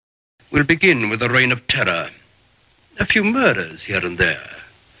We'll begin with a reign of terror. A few murders here and there.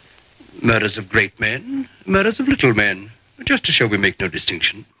 Murders of great men, murders of little men, just to show we make no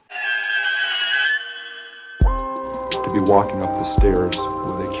distinction. To be walking up the stairs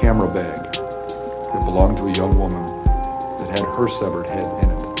with a camera bag that belonged to a young woman that had her severed head in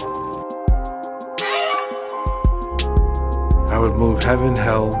it. I would move heaven,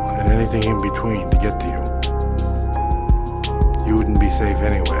 hell, and anything in between to get to you. You wouldn't be safe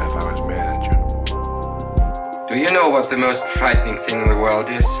anywhere if I was mad at you. Do you know what the most frightening thing in the world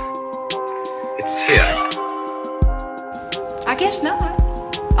is? It's fear. I guess not.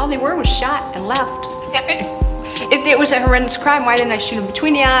 All they were was shot and left. If it was a horrendous crime, why didn't I shoot them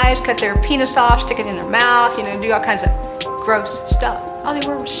between the eyes, cut their penis off, stick it in their mouth, do all kinds of gross stuff. All they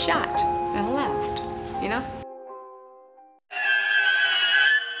were was shot and left,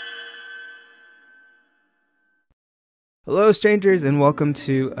 Hello, strangers, and welcome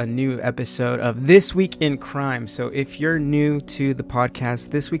to a new episode of This Week in Crime. So if you're new to the podcast,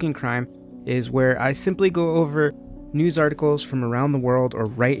 This Week in Crime is where I simply go over news articles from around the world or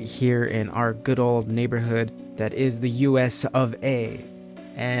right here in our good old neighborhood that is the US of A.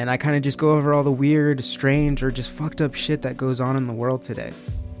 And I kind of just go over all the weird, strange, or just fucked up shit that goes on in the world today.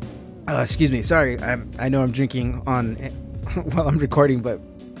 Excuse me, sorry, I know I'm drinking on while I'm recording, but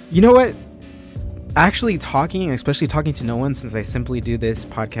you know what? Actually talking, especially talking to no one, since I simply do this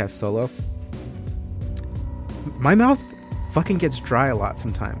podcast solo, my mouth fucking gets dry a lot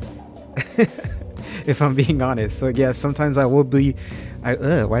sometimes. If I'm being honest. So yeah, sometimes I will be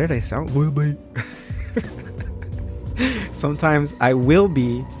why did I sound sometimes I will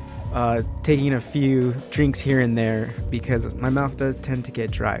be taking a few drinks here and there because my mouth does tend to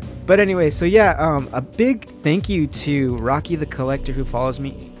get dry. But anyway, so yeah, a big thank you to Rocky the Collector, who follows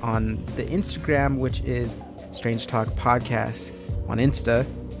me on the Instagram, which is Strange Talk Podcast on Insta.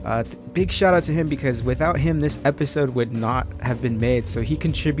 Big shout out to him, because without him this episode would not have been made. So he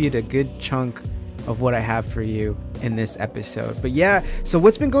contributed a good chunk of what I have for you in this episode. But yeah, so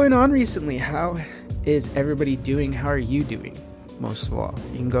what's been going on recently? How is everybody doing? How are you doing? Most of all,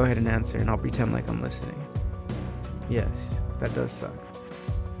 you can go ahead and answer and I'll pretend like I'm listening. Yes, that does suck.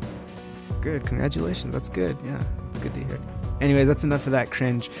 Good, congratulations, that's good. Yeah, it's good to hear. Anyways, that's enough of that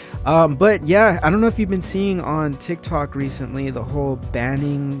cringe. But yeah, I don't know if you've been seeing on TikTok recently the whole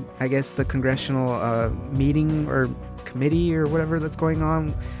banning, I guess, the congressional meeting or committee or whatever that's going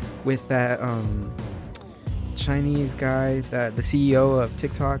on with that Chinese guy, that the CEO of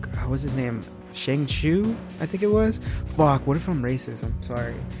TikTok. What was his name? Shang Chu, I think it was. Fuck, what if I'm racist? I'm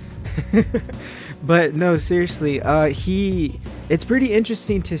sorry. But no, seriously, it's pretty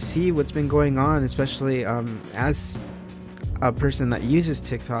interesting to see what's been going on, especially as a person that uses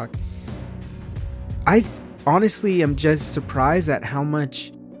TikTok. I honestly am just surprised at how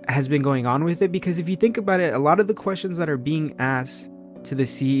much has been going on with it, because if you think about it, a lot of the questions that are being asked to the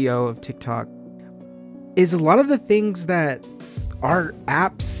CEO of TikTok is a lot of the things that our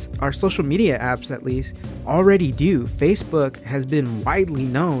apps, our social media apps at least, already do. Facebook has been widely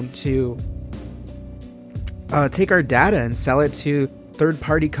known to take our data and sell it to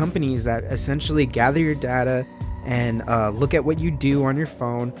third-party companies that essentially gather your data and look at what you do on your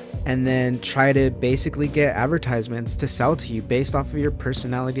phone and then try to basically get advertisements to sell to you based off of your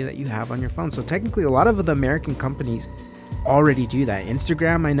personality that you have on your phone. So technically, a lot of the American companies already do that.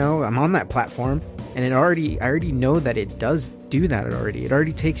 Instagram, I know, I'm on that platform, and I already know that it does do that already. It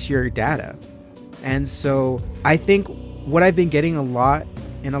already takes your data. And so I think what I've been getting a lot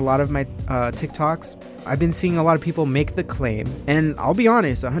in a lot of my TikToks, I've been seeing a lot of people make the claim, and I'll be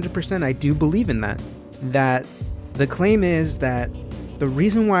honest, 100% I do believe in that the claim is that the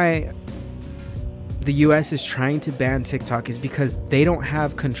reason why the US is trying to ban TikTok is because they don't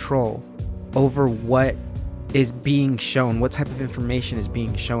have control over what is being shown, what type of information is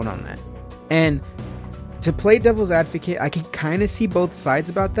being shown on that. And to play devil's advocate, I can kind of see both sides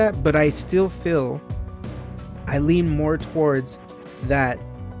about that, but I still feel I lean more towards that.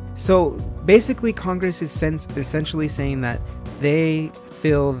 So basically, Congress is essentially saying that they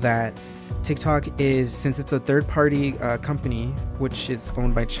feel that TikTok is, since it's a third-party company, which is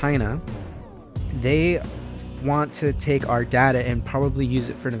owned by China, they want to take our data and probably use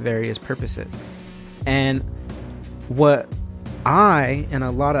it for various purposes. And what I and a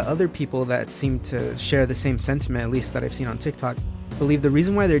lot of other people that seem to share the same sentiment, at least that I've seen on TikTok, believe the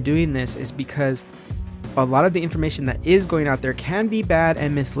reason why they're doing this is because a lot of the information that is going out there can be bad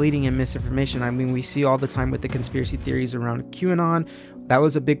and misleading and misinformation. I mean, we see all the time with the conspiracy theories around QAnon. That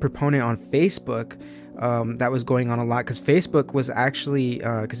was a big proponent on Facebook that was going on a lot, because Facebook was actually,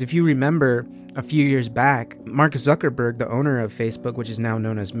 because if you remember a few years back, Mark Zuckerberg, the owner of Facebook, which is now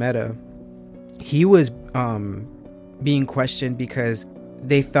known as Meta, he was being questioned because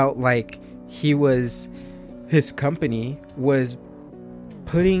they felt like his company was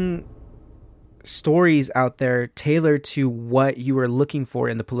putting stories out there tailored to what you were looking for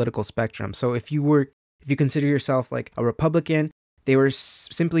in the political spectrum. So if you consider yourself like a Republican, they were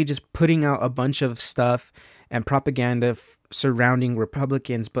simply just putting out a bunch of stuff and propaganda surrounding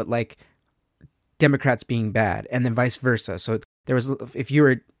Republicans, but like Democrats being bad, and then vice versa. So there was, if you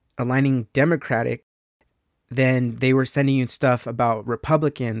were aligning Democratic, then they were sending you stuff about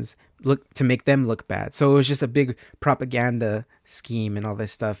Republicans to make them look bad. So it was just a big propaganda scheme and all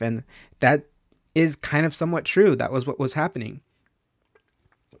this stuff. And that is kind of somewhat true. That was what was happening.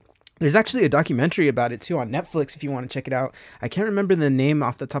 There's actually a documentary about it too on Netflix if you want to check it out. I can't remember the name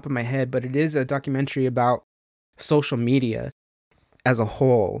off the top of my head, but it is a documentary about social media as a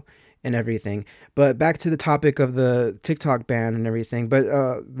whole and everything. But back to the topic of the TikTok ban and everything. But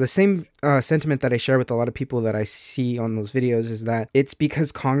the same sentiment that I share with a lot of people that I see on those videos is that it's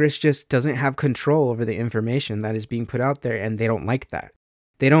because Congress just doesn't have control over the information that is being put out there, and they don't like that.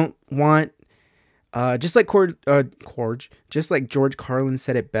 They don't want, just like George Carlin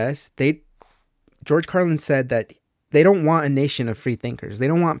said it best. George Carlin said that they don't want a nation of free thinkers. They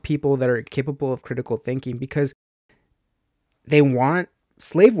don't want people that are capable of critical thinking, because they want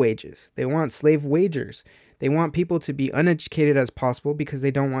slave wages. They want slave wagers. They want people to be uneducated as possible, because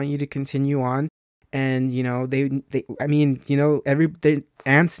they don't want you to continue on. And, you know,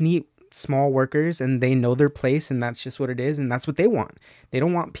 ants need small workers, and they know their place, and that's just what it is. And that's what they want. They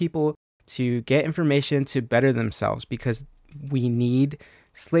don't want people to get information to better themselves, because we need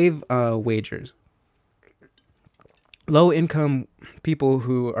slave wagers. Low income people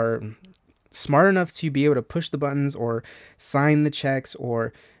who are smart enough to be able to push the buttons or sign the checks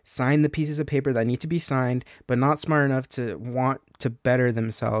or sign the pieces of paper that need to be signed, but not smart enough to want to better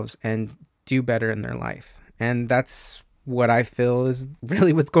themselves and do better in their life. And that's what I feel is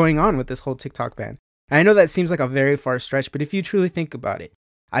really what's going on with this whole TikTok ban. I know that seems like a very far stretch, but if you truly think about it,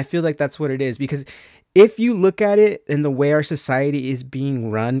 I feel like that's what it is. Because if you look at it in the way our society is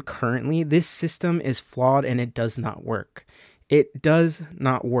being run currently, this system is flawed and it does not work. It does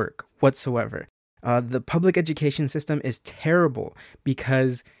not work whatsoever. The public education system is terrible,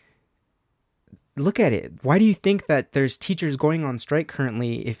 because look at it. Why do you think that there's teachers going on strike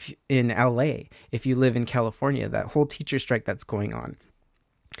currently if in LA, if you live in California, that whole teacher strike that's going on?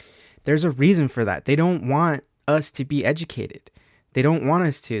 There's a reason for that. They don't want us to be educated. They don't want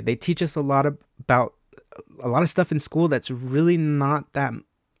us to. They teach us about a lot of stuff in school that's really not that,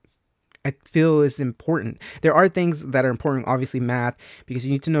 I feel, is important. There are things that are important, obviously math, because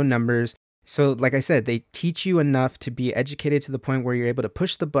you need to know numbers. So like I said, they teach you enough to be educated to the point where you're able to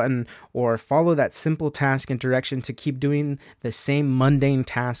push the button or follow that simple task and direction to keep doing the same mundane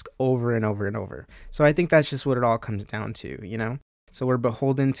task over and over and over. So I think that's just what it all comes down to, you know? So we're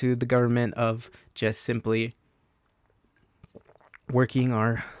beholden to the government of just simply working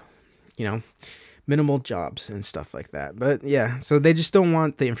our, you know, minimal jobs and stuff like that. But yeah, so they just don't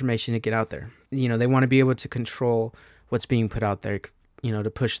want the information to get out there. You know, they want to be able to control what's being put out there, you know, to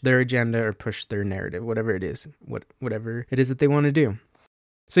push their agenda or push their narrative, whatever it is, whatever it is that they want to do.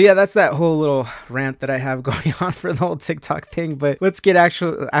 So yeah, that's that whole little rant that I have going on for the whole TikTok thing. But let's get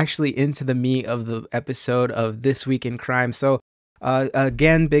actually into the meat of the episode of This Week in Crime. So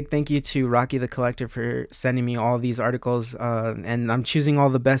again, big thank you to Rocky the Collector for sending me all these articles, and I'm choosing all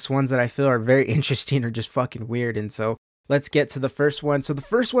the best ones that I feel are very interesting or just fucking weird. And so let's get to the first one. So the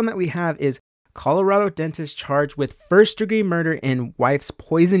first one that we have is Colorado dentist charged with first-degree murder in wife's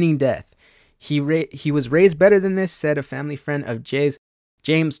poisoning death. He was raised better than this, said a family friend of James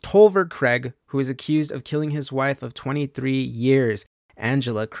Tolver Craig, who is accused of killing his wife of 23 years.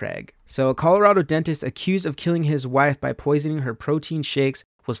 Angela Craig. So a Colorado dentist accused of killing his wife by poisoning her protein shakes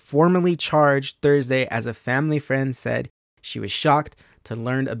was formally charged Thursday, as a family friend said she was shocked to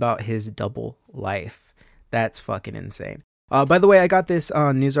learn about his double life. That's fucking insane. By the way, I got this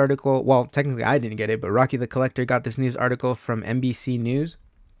news article. Well, technically I didn't get it, but Rocky the Collector got this news article from NBC News.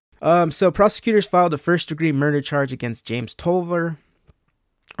 So prosecutors filed a first-degree murder charge against James Tolliver,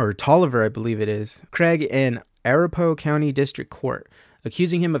 I believe it is, Craig in Arapahoe County District Court,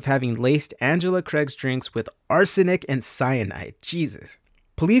 accusing him of having laced Angela Craig's drinks with arsenic and cyanide. Jesus.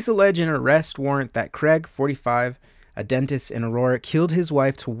 Police allege in an arrest warrant that Craig, 45, a dentist in Aurora, killed his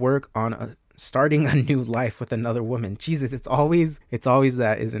wife to work on starting a new life with another woman. Jesus, it's always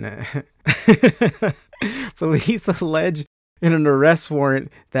that, isn't it? Police allege in an arrest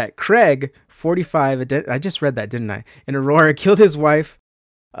warrant that Craig, 45, I just read that, didn't I? In Aurora, killed his wife.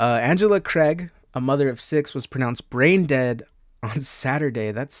 Angela Craig, a mother of 6, was pronounced brain dead on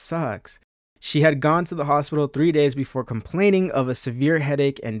Saturday. That sucks. She had gone to the hospital 3 days before complaining of a severe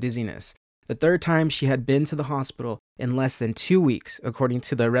headache and dizziness. The third time she had been to the hospital in less than 2 weeks, according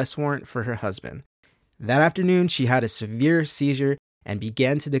to the arrest warrant for her husband. That afternoon, she had a severe seizure and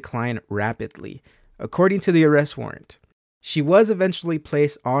began to decline rapidly, according to the arrest warrant. She was eventually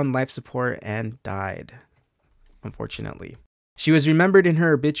placed on life support and died, unfortunately. She was remembered in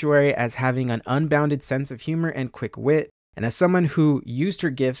her obituary as having an unbounded sense of humor and quick wit, and as someone who used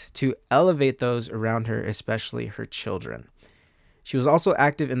her gifts to elevate those around her, especially her children. She was also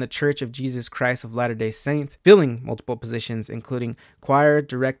active in the Church of Jesus Christ of Latter-day Saints, filling multiple positions, including choir,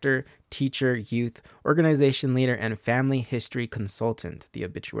 director, teacher, youth, organization leader, and family history consultant, the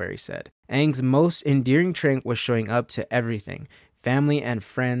obituary said. Ang's most endearing trait was showing up to everything: family and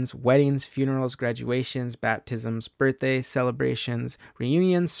friends, weddings, funerals, graduations, baptisms, birthdays, celebrations,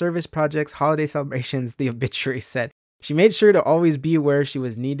 reunions, service projects, holiday celebrations, the obituary said. She made sure to always be where she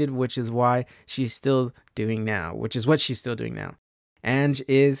was needed, which is what she's still doing now. And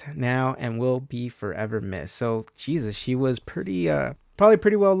is now and will be forever missed. So, Jesus, she was probably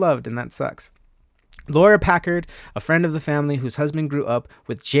pretty well loved, and that sucks. Laura Packard, a friend of the family whose husband grew up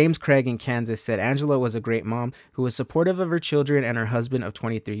with James Craig in Kansas, said Angela was a great mom who was supportive of her children and her husband of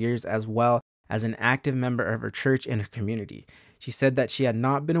 23 years, as well as an active member of her church and her community. She said that she had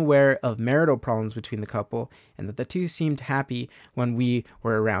not been aware of marital problems between the couple and that the two seemed happy when we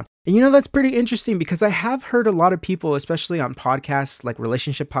were around. And that's pretty interesting because I have heard a lot of people, especially on podcasts, like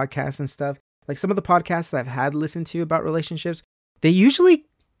relationship podcasts and stuff, like some of the podcasts I've had listened to about relationships, they usually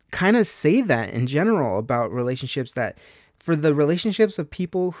kind of say that in general about relationships, that for the relationships of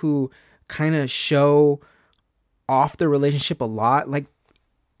people who kind of show off the relationship a lot, like,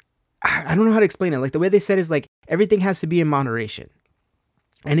 I don't know how to explain it. Like the way they said is like everything has to be in moderation.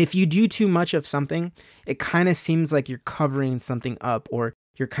 And if you do too much of something, it kind of seems like you're covering something up or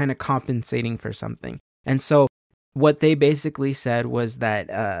you're kind of compensating for something. And so what they basically said was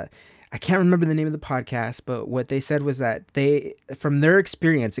that, I can't remember the name of the podcast, but what they said was that they, from their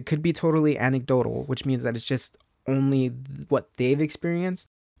experience, it could be totally anecdotal, which means that it's just only what they've experienced.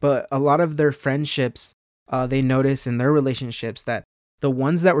 But a lot of their friendships, they noticed in their relationships that the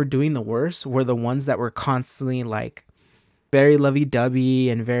ones that were doing the worst were the ones that were constantly like very lovey-dovey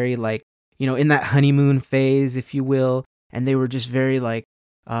and very like, in that honeymoon phase, if you will. And they were just very like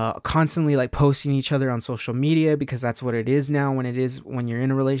constantly like posting each other on social media, because that's what it is now when you're in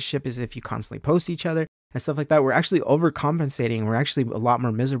a relationship, is if you constantly post each other and stuff like that. We're actually overcompensating. We're actually a lot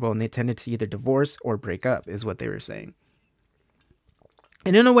more miserable, and they tended to either divorce or break up is what they were saying.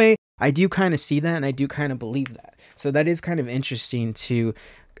 And in a way, I do kind of see that, and I do kind of believe that. So that is kind of interesting to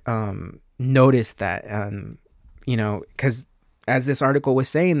notice that, because as this article was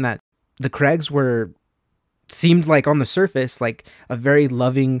saying, that the Craigs seemed like on the surface, like a very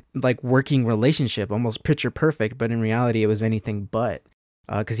loving, like working relationship, almost picture perfect. But in reality, it was anything but,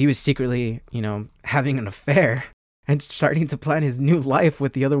 because he was secretly, having an affair and starting to plan his new life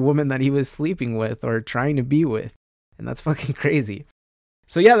with the other woman that he was sleeping with or trying to be with. And that's fucking crazy.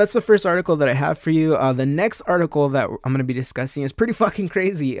 So yeah, that's the first article that I have for you. The next article that I'm going to be discussing is pretty fucking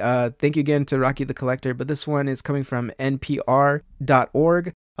crazy. Thank you again to Rocky the Collector, but this one is coming from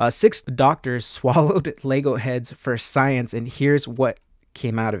NPR.org. 6 doctors swallowed Lego heads for science, and here's what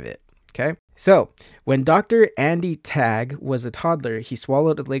came out of it. Okay, so when Dr. Andy Tagg was a toddler, he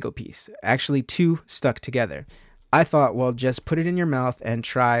swallowed a Lego piece. Actually, 2 stuck together. I thought, well, just put it in your mouth and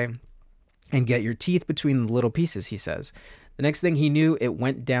try and get your teeth between the little pieces, he says. The next thing he knew, it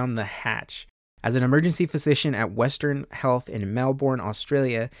went down the hatch. As an emergency physician at Western Health in Melbourne,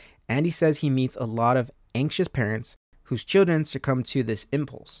 Australia, Andy says he meets a lot of anxious parents whose children succumb to this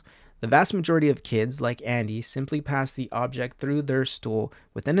impulse. The vast majority of kids, like Andy, simply pass the object through their stool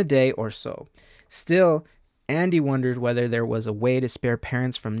within a day or so. Still, Andy wondered whether there was a way to spare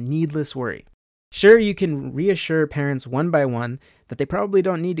parents from needless worry. Sure, you can reassure parents one by one that they probably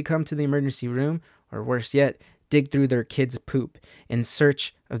don't need to come to the emergency room, or worse yet, dig through their kids' poop in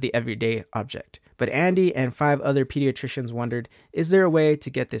search of the everyday object. But Andy and 5 other pediatricians wondered, is there a way to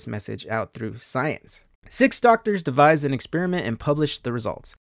get this message out through science? 6 doctors devised an experiment and published the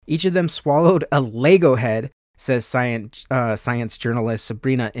results. Each of them swallowed a Lego head, says science journalist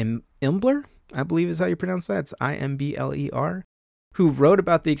Sabrina Imbler, I believe is how you pronounce that. It's Imbler, who wrote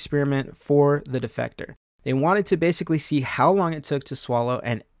about the experiment for The Defector. They wanted to basically see how long it took to swallow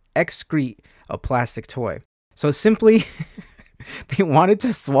and excrete a plastic toy. So simply, they wanted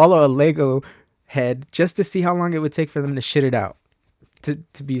to swallow a Lego head just to see how long it would take for them to shit it out.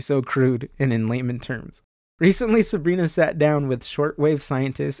 To be so crude and in layman terms. Recently, Sabrina sat down with shortwave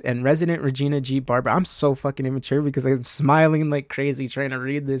scientist and resident Regina G. Barber. I'm so fucking immature because I'm smiling like crazy trying to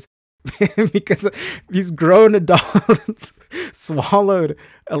read this because these grown adults swallowed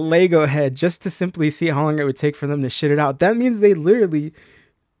a Lego head just to simply see how long it would take for them to shit it out. That means they literally,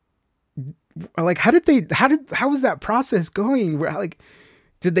 like, how was that process going? Like,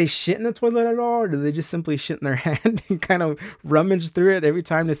 did they shit in the toilet at all, or did they just simply shit in their hand and kind of rummage through it every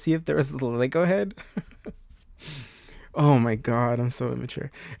time to see if there was a Lego head? Oh my god, I'm so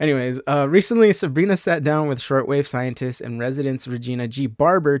immature. Anyways, recently Sabrina sat down with shortwave scientist and resident Regina G.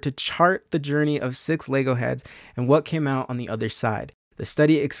 Barber to chart the journey of 6 Lego heads and what came out on the other side. The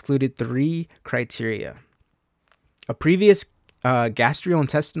study excluded 3 criteria: a previous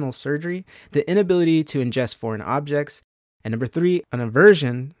gastrointestinal surgery, the inability to ingest foreign objects, and number 3, an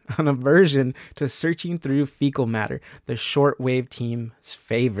aversion to searching through fecal matter, the shortwave team's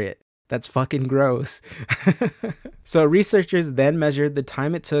favorite. That's fucking gross. So researchers then measured the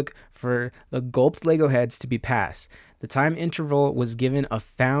time it took for the gulped Lego heads to be passed. The time interval was given a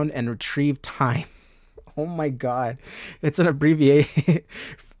found and retrieved time. Oh my god. It's an abbreviation.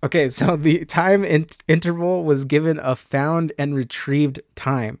 Okay, so the time interval was given a found and retrieved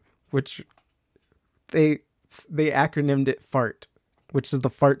time, which they acronymed it FART, which is the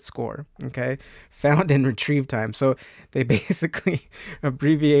FART score, okay? Found and retrieve time. So they basically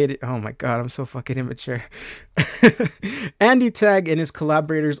abbreviated. Oh my god, I'm so fucking immature. Andy Tagg and his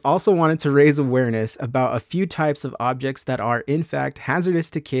collaborators also wanted to raise awareness about a few types of objects that are, in fact, hazardous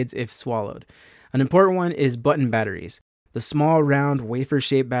to kids if swallowed. An important one is button batteries, the small, round,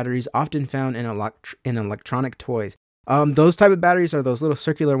 wafer-shaped batteries often found in electronic toys. Those type of batteries are those little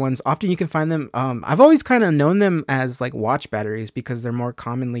circular ones. Often you can find them. I've always kind of known them as like watch batteries because they're more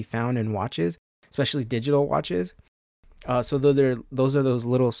commonly found in watches, especially digital watches. So those are those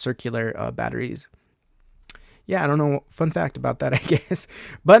little circular batteries. Yeah, I don't know. Fun fact about that, I guess.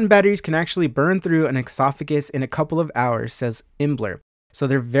 Button batteries can actually burn through an esophagus in a couple of hours, says Imbler. So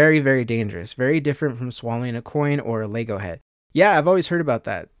they're very, very dangerous. Very different from swallowing a coin or a Lego head. Yeah, I've always heard about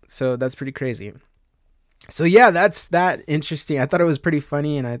that. So that's pretty crazy. So yeah, that's that interesting. I thought it was pretty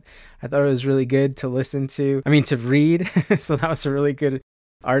funny, and I thought it was really good to listen to. I mean, to read. So that was a really good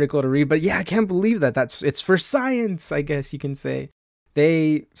article to read. But yeah, I can't believe that. It's for science, I guess you can say.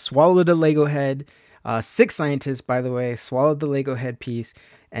 They swallowed a Lego head. 6 scientists, by the way, swallowed the Lego head piece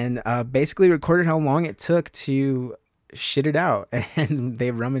and basically recorded how long it took to shit it out. And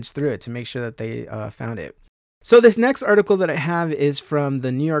they rummaged through it to make sure that they found it. So this next article that I have is from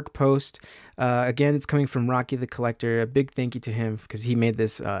the New York Post. Again, it's coming from Rocky the Collector. A big thank you to him because he made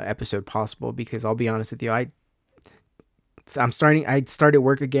this episode possible. Because I'll be honest with you, I started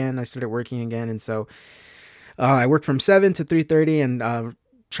work again. I started working again, and so I work from 7 to 3:30, and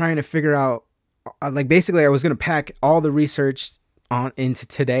trying to figure out, like, basically, I was gonna pack all the research into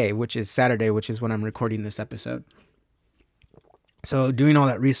today, which is Saturday, which is when I'm recording this episode. So doing all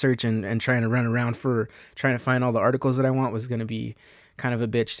that research and trying to run around for trying to find all the articles that I want was going to be kind of a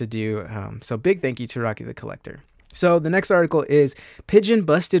bitch to do. So big thank you to Rocky the Collector. So the next article is Pigeon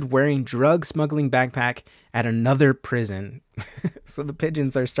busted wearing drug smuggling backpack at another prison. So the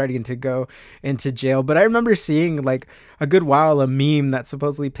pigeons are starting to go into jail. But I remember seeing like a good while a meme that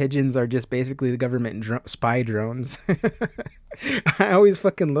supposedly pigeons are just basically the government spy drones. I always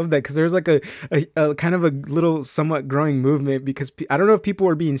fucking love that because there was like a kind of a little somewhat growing movement because I don't know if people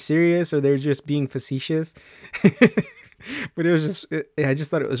were being serious or they're just being facetious. But it was just, I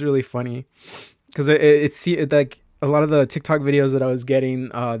just thought it was really funny. Because it's like a lot of the TikTok videos that I was getting,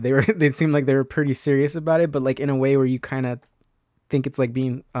 they seemed like they were pretty serious about it, but like in a way where you kind of think it's like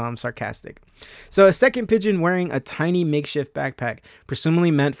being sarcastic. So a second pigeon wearing a tiny makeshift backpack,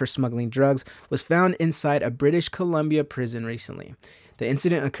 presumably meant for smuggling drugs, was found inside a British Columbia prison recently. The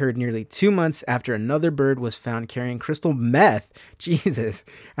incident occurred nearly 2 months after another bird was found carrying crystal meth, Jesus,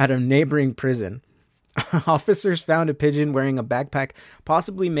 at a neighboring prison. Officers found a pigeon wearing a backpack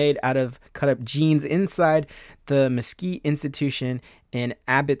possibly made out of cut-up jeans inside the Mesquite Institution in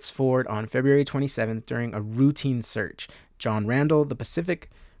Abbotsford on February 27th during a routine search. John Randall, the Pacific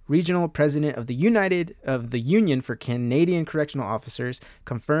Regional President of the Union for Canadian Correctional Officers,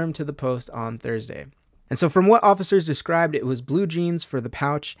 confirmed to the Post on Thursday. And so from what officers described, it was blue jeans for the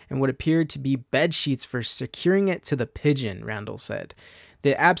pouch and what appeared to be bed sheets for securing it to the pigeon, Randall said.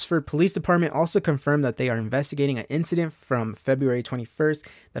 The Abbotsford Police Department also confirmed that they are investigating an incident from February 21st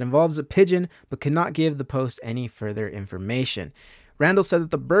that involves a pigeon, but could not give the Post any further information. Randall said that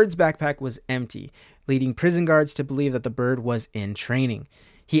the bird's backpack was empty, leading prison guards to believe that the bird was in training.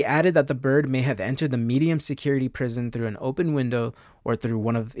 He added that the bird may have entered the medium security prison through an open window or through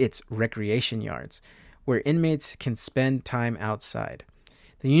one of its recreation yards, where inmates can spend time outside.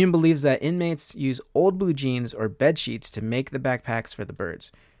 The union believes that inmates use old blue jeans or bed sheets to make the backpacks for the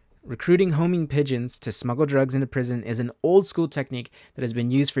birds. Recruiting homing pigeons to smuggle drugs into prison is an old school technique that has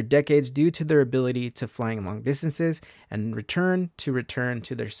been used for decades due to their ability to flying long distances and return to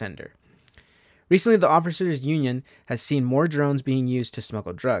their sender. Recently, the officers' union has seen more drones being used to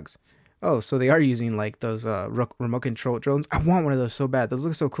smuggle drugs. Oh, so they are using like those remote control drones. I want one of those so bad. Those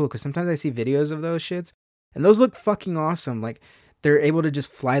look so cool because sometimes I see videos of those shits and those look fucking awesome. Like they're able to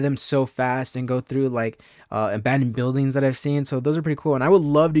just fly them so fast and go through like abandoned buildings that I've seen. So those are pretty cool. And I would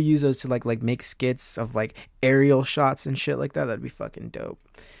love to use those to like make skits of like aerial shots and shit like that. That'd be fucking dope.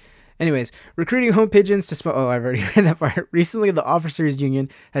 Anyways, recruiting home pigeons to smuggle... Oh, I've already read that part. Recently, the officers' union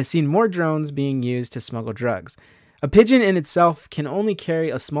has seen more drones being used to smuggle drugs. A pigeon in itself can only carry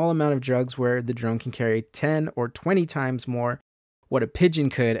a small amount of drugs, where the drone can carry 10 or 20 times more what a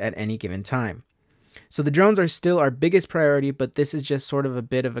pigeon could at any given time. So the drones are still our biggest priority, but this is just sort of a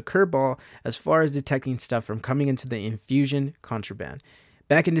bit of a curveball as far as detecting stuff from coming into the infusion contraband.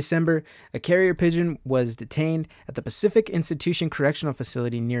 Back in December, a carrier pigeon was detained at the Pacific Institution Correctional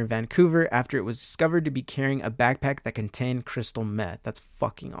Facility near Vancouver after it was discovered to be carrying a backpack that contained crystal meth. That's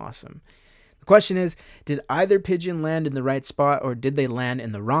fucking awesome. The question is, did either pigeon land in the right spot or did they land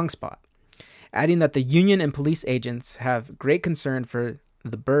in the wrong spot? Adding that the union and police agents have great concern for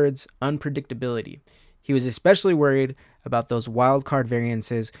the bird's unpredictability. He was especially worried about those wild card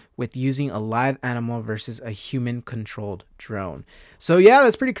variances with using a live animal versus a human-controlled drone. So yeah,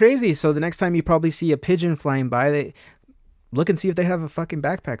 that's pretty crazy. So the next time you probably see a pigeon flying by, they look and see if they have a fucking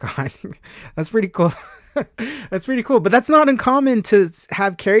backpack on. That's pretty cool. That's pretty cool. But that's not uncommon to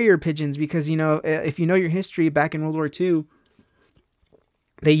have carrier pigeons because, you know, if you know your history back in World War II,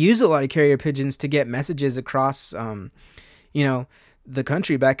 they use a lot of carrier pigeons to get messages across, you know, the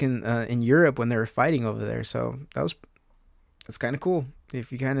country back in Europe when they were fighting over there. So that's kind of cool.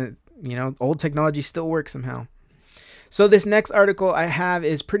 If you kind of, you know, old technology still works somehow. So this next article I have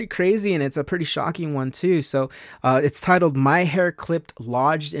is pretty crazy and it's a pretty shocking one too. So it's titled, "My Hair Clipped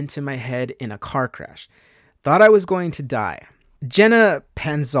Lodged into My Head in a Car Crash. Thought I was going to die." Jenna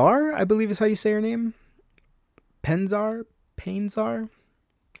Panzar, I believe is how you say her name. Panzar?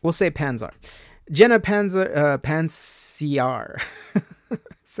 We'll say Panzar. Jenna Pansiar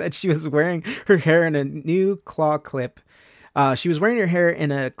said she was wearing her hair in a new claw clip. She was wearing her hair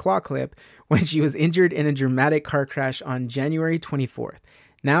in a claw clip when she was injured in a dramatic car crash on January 24th.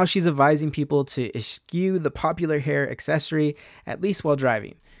 Now she's advising people to eschew the popular hair accessory, at least while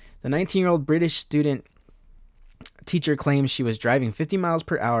driving. The 19-year-old British student teacher claims she was driving 50 miles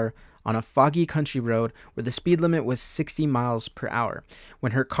per hour on a foggy country road where the speed limit was 60 miles per hour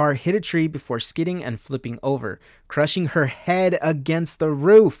when her car hit a tree before skidding and flipping over, crushing her head against the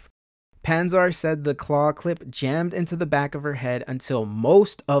roof. Panzar said the claw clip jammed into the back of her head until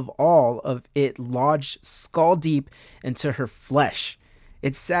most of all of it lodged skull deep into her flesh.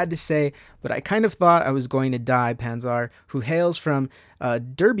 It's sad to say, but I kind of thought I was going to die, Panzar, who hails from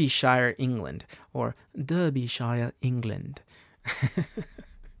Derbyshire, England, or Derbyshire, England.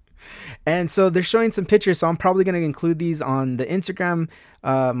 And so they're showing some pictures, so I'm probably going to include these on the Instagram,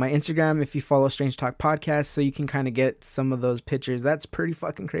 my Instagram, if you follow Strange Talk Podcast, so you can kind of get some of those pictures. That's pretty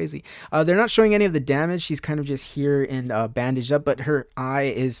fucking crazy. They're not showing any of the damage. She's kind of just here and bandaged up, but her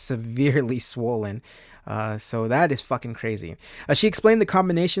eye is severely swollen. So that is fucking crazy. She explained the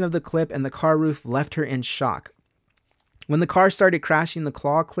combination of the clip and the car roof left her in shock. When the car started crashing, the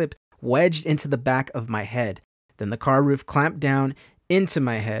claw clip wedged into the back of my head. Then the car roof clamped down into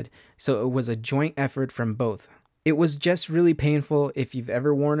my head, so it was a joint effort from both. It was just really painful. If you've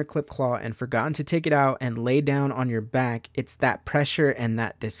ever worn a clip claw and forgotten to take it out and lay down on your back, it's that pressure and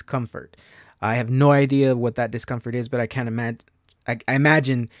that discomfort. I have no idea what that discomfort is, but I can't imagine. I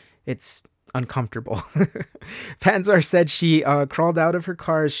imagine it's uncomfortable. Panzar said she crawled out of her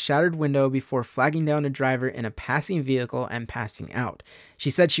car's shattered window before flagging down a driver in a passing vehicle and passing out. She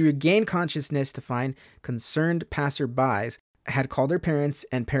said she regained consciousness to find concerned passerbys had called her parents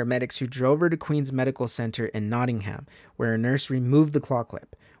and paramedics, who drove her to Queen's Medical Center in Nottingham, where a nurse removed the claw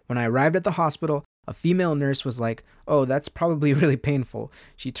clip. When I arrived at the hospital, a female nurse was like, "Oh, that's probably really painful."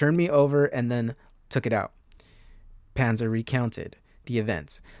 She turned me over and then took it out. Panzar recounted the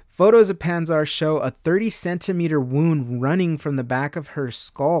events. Photos of Panzar show a 30-centimeter wound running from the back of her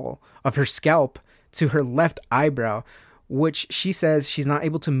scalp to her left eyebrow, which she says she's not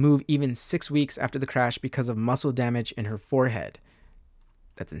able to move even 6 weeks after the crash because of muscle damage in her forehead.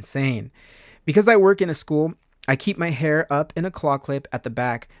 That's insane. Because I work in a school, I keep my hair up in a claw clip at the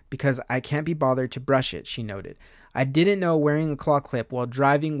back because I can't be bothered to brush it, she noted. I didn't know wearing a claw clip while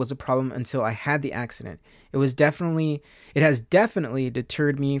driving was a problem until I had the accident. It has definitely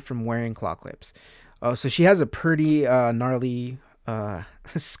deterred me from wearing claw clips. Oh, so she has a pretty gnarly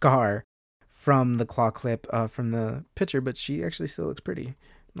scar from the claw clip from the picture, but she actually still looks pretty. I'm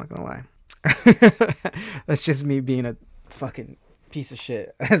not gonna lie. That's just me being a fucking piece of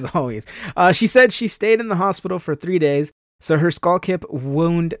shit, as always. She said she stayed in the hospital for 3 days, so her skull cap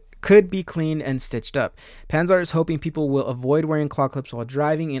wound could be cleaned and stitched up. Panzar is hoping people will avoid wearing claw clips while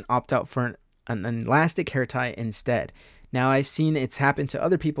driving and opt out for an elastic hair tie instead. Now, I've seen it's happened to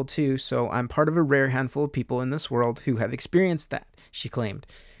other people too, so I'm part of a rare handful of people in this world who have experienced that, she claimed.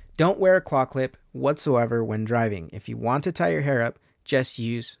 Don't wear a claw clip whatsoever when driving. If you want to tie your hair up, just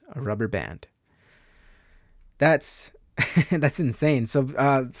use a rubber band. That's insane. So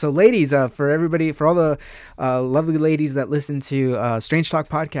ladies, for everybody, for all the lovely ladies that listen to Strange Talk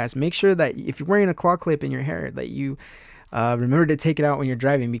podcast, make sure that if you're wearing a claw clip in your hair, that you remember to take it out when you're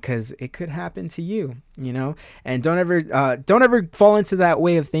driving, because it could happen to you, you know. And don't ever fall into that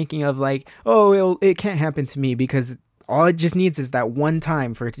way of thinking of like, oh, it can't happen to me, because all it just needs is that one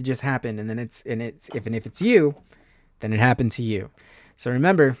time for it to just happen, and then if it's you, then it happened to you. So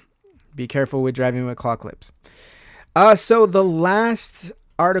remember, be careful with driving with claw clips. So the last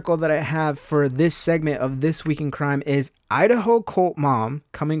article that I have for this segment of This Week in Crime is Idaho cult mom,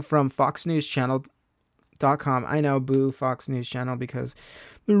 coming from FoxNewsChannel.com. I know, boo, Fox News Channel, because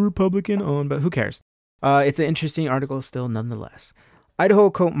they're Republican owned, but who cares? It's an interesting article still nonetheless. Idaho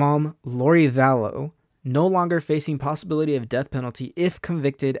cult mom Lori Vallow no longer facing possibility of death penalty if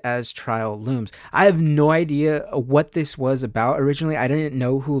convicted as trial looms. I have no idea what this was about. Originally, I didn't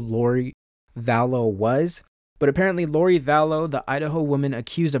know who Lori Vallow was. But apparently Lori Vallow, the Idaho woman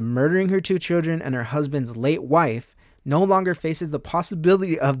accused of murdering her 2 children and her husband's late wife, no longer faces the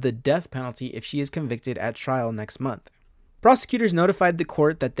possibility of the death penalty if she is convicted at trial next month. Prosecutors notified the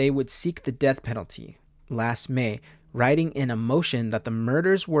court that they would seek the death penalty last May, writing in a motion that the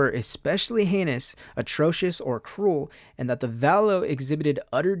murders were especially heinous, atrocious, or cruel, and that the Vallow exhibited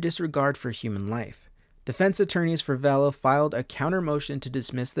utter disregard for human life. Defense attorneys for Vallow filed a counter motion to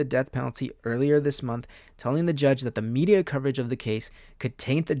dismiss the death penalty earlier this month, telling the judge that the media coverage of the case could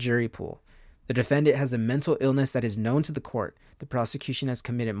taint the jury pool. The defendant has a mental illness that is known to the court. The prosecution has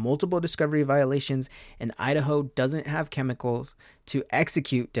committed multiple discovery violations, and Idaho doesn't have chemicals to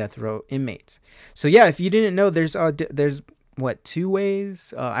execute death row inmates. So yeah, if you didn't know, there's 2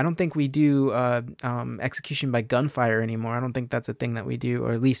 ways? I don't think we do execution by gunfire anymore. I don't think that's a thing that we do,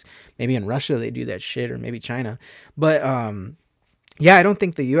 or at least maybe in Russia they do that shit, or maybe China. But yeah, I don't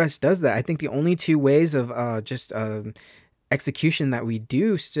think the U.S. does that. I think the only 2 ways of execution that we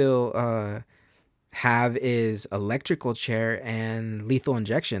do still have is electrical chair and lethal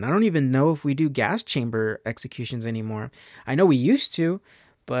injection. I don't even know if we do gas chamber executions anymore. I know we used to,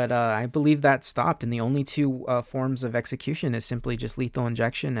 but I believe that stopped, and the only 2 forms of execution is simply just lethal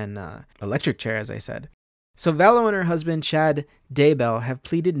injection and electric chair, as I said. So Vallow and her husband, Chad Daybell, have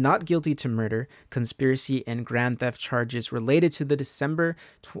pleaded not guilty to murder, conspiracy, and grand theft charges related to the September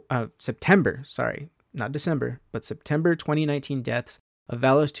 2019 deaths of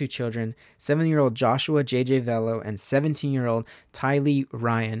Vallow's 2 children, 7-year-old Joshua J.J. Vallow and 17-year-old Tylee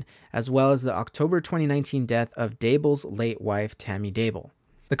Ryan, as well as the October 2019 death of Daybell's late wife, Tammy Daybell.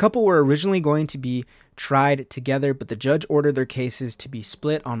 The couple were originally going to be tried together, but the judge ordered their cases to be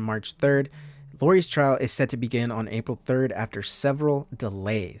split on March 3rd. Lori's trial is set to begin on April 3rd after several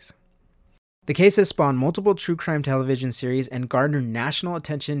delays. The case has spawned multiple true crime television series and garnered national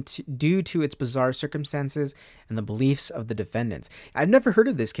attention due to its bizarre circumstances and the beliefs of the defendants. I've never heard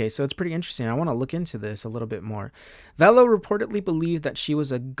of this case, so it's pretty interesting. I want to look into this a little bit more. Vallow reportedly believed that she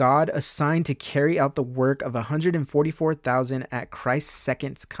was a god assigned to carry out the work of 144,000 at Christ's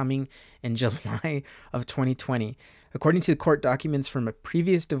second coming in July of 2020. According to the court documents from a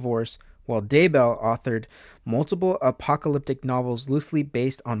previous divorce, while Daybell authored multiple apocalyptic novels loosely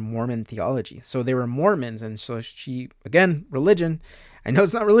based on Mormon theology. So they were Mormons, and so she, again, religion. I know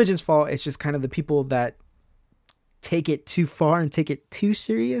it's not religion's fault, it's just kind of the people that take it too far and take it too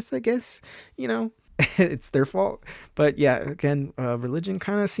serious, I guess, you know. It's their fault. But yeah, again, religion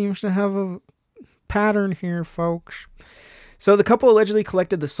kind of seems to have a pattern here, folks. So the couple allegedly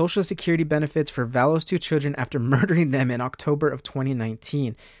collected the Social Security benefits for Vallow's 2 children after murdering them in October of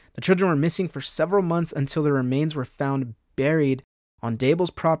 2019. The children were missing for several months until their remains were found buried on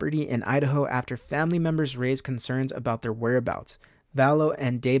Daybell's property in Idaho after family members raised concerns about their whereabouts. Vallow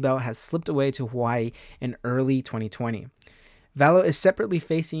and Daybell has slipped away to Hawaii in early 2020. Vallow is separately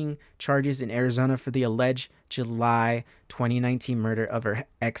facing charges in Arizona for the alleged July 2019 murder of her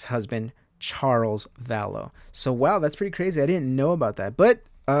ex-husband, Charles Vallow. So, wow, that's pretty crazy. I didn't know about that. But,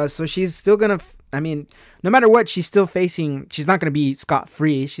 so she's still going to, no matter what, she's not going to be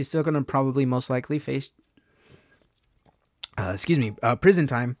scot-free. She's still going to probably most likely face, prison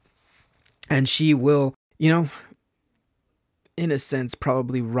time. And she will, in a sense,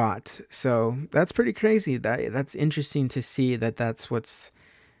 probably rot. So that's pretty crazy. That's interesting to see that's what's...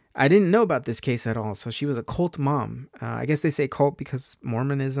 I didn't know about this case at all. So she was a cult mom. I guess they say cult because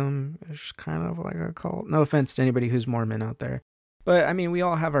Mormonism is kind of like a cult. No offense to anybody who's Mormon out there. But, we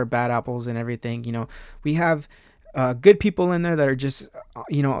all have our bad apples and everything. We have good people in there that are just,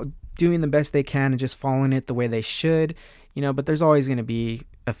 doing the best they can and just following it the way they should. But there's always going to be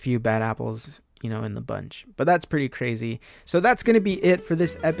a few bad apples, in the bunch. But that's pretty crazy. So that's going to be it for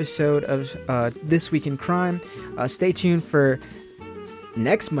this episode of This Week in Crime. Stay tuned for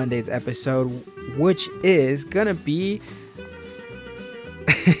next Monday's episode, which is going to be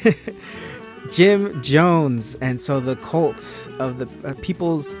Jim Jones. And so the cult of the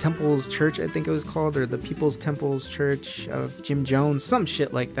People's Temples Church, I think it was called, or the People's Temples Church of Jim Jones, some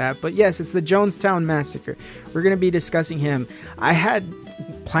shit like that. But yes, it's the Jonestown Massacre. We're going to be discussing him. I had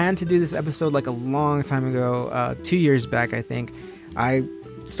planned to do this episode like a long time ago, 2 years back, I think. I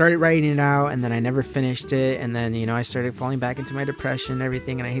started writing it out and then I never finished it. And then, I started falling back into my depression and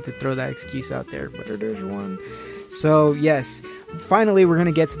everything. And I hate to throw that excuse out there, but there's one. So yes, finally, we're going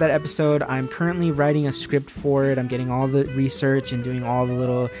to get to that episode. I'm currently writing a script for it. I'm getting all the research and doing all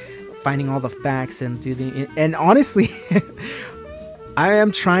the finding all the facts and honestly, I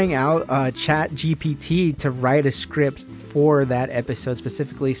am trying out Chat GPT to write a script for that episode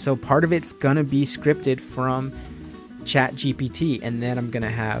specifically. So part of it's going to be scripted from Chat GPT, and then I'm going to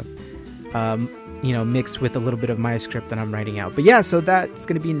have, mixed with a little bit of my script that I'm writing out. But yeah, so that's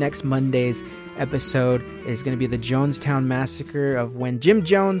going to be next Monday's episode. Is going to be the Jonestown Massacre, of when Jim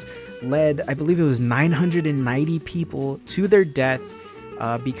Jones led, I believe it was 990 people to their death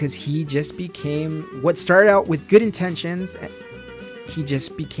because he just became, what started out with good intentions, he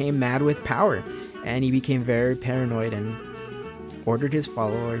just became mad with power, and he became very paranoid and ordered his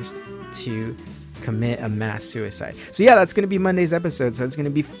followers to commit a mass suicide. So yeah, that's going to be Monday's episode. So it's going to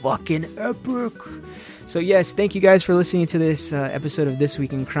be fucking epic. So yes, thank you guys for listening to this episode of This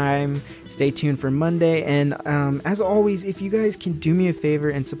Week in Crime. Stay tuned for Monday. And as always, if you guys can do me a favor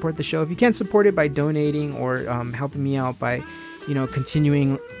and support the show, if you can't support it by donating or helping me out by,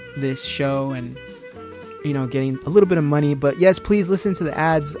 continuing this show and, getting a little bit of money. But yes, please listen to the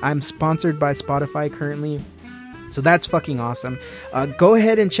ads. I'm sponsored by Spotify currently. So that's fucking awesome. Go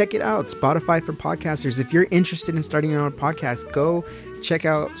ahead and check it out. Spotify for Podcasters. If you're interested in starting your own podcast, go check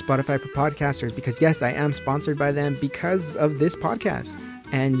out Spotify for Podcasters, because yes, I am sponsored by them because of this podcast.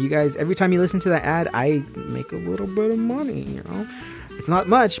 And you guys, every time you listen to that ad, I make a little bit of money, It's not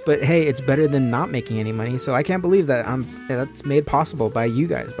much, but hey, it's better than not making any money. So I can't believe that that's made possible by you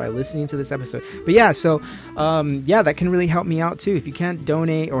guys, by listening to this episode. But yeah, so that can really help me out too. If you can't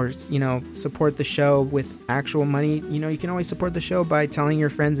donate or support the show with actual money, you can always support the show by telling your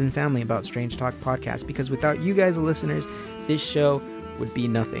friends and family about Strange Talk Podcast, because without you guys, the listeners, this show would be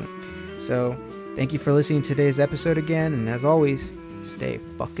nothing. So thank you for listening to today's episode again, and as always, stay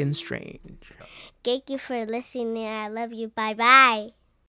fucking strange. Thank you for listening. I love you. Bye bye.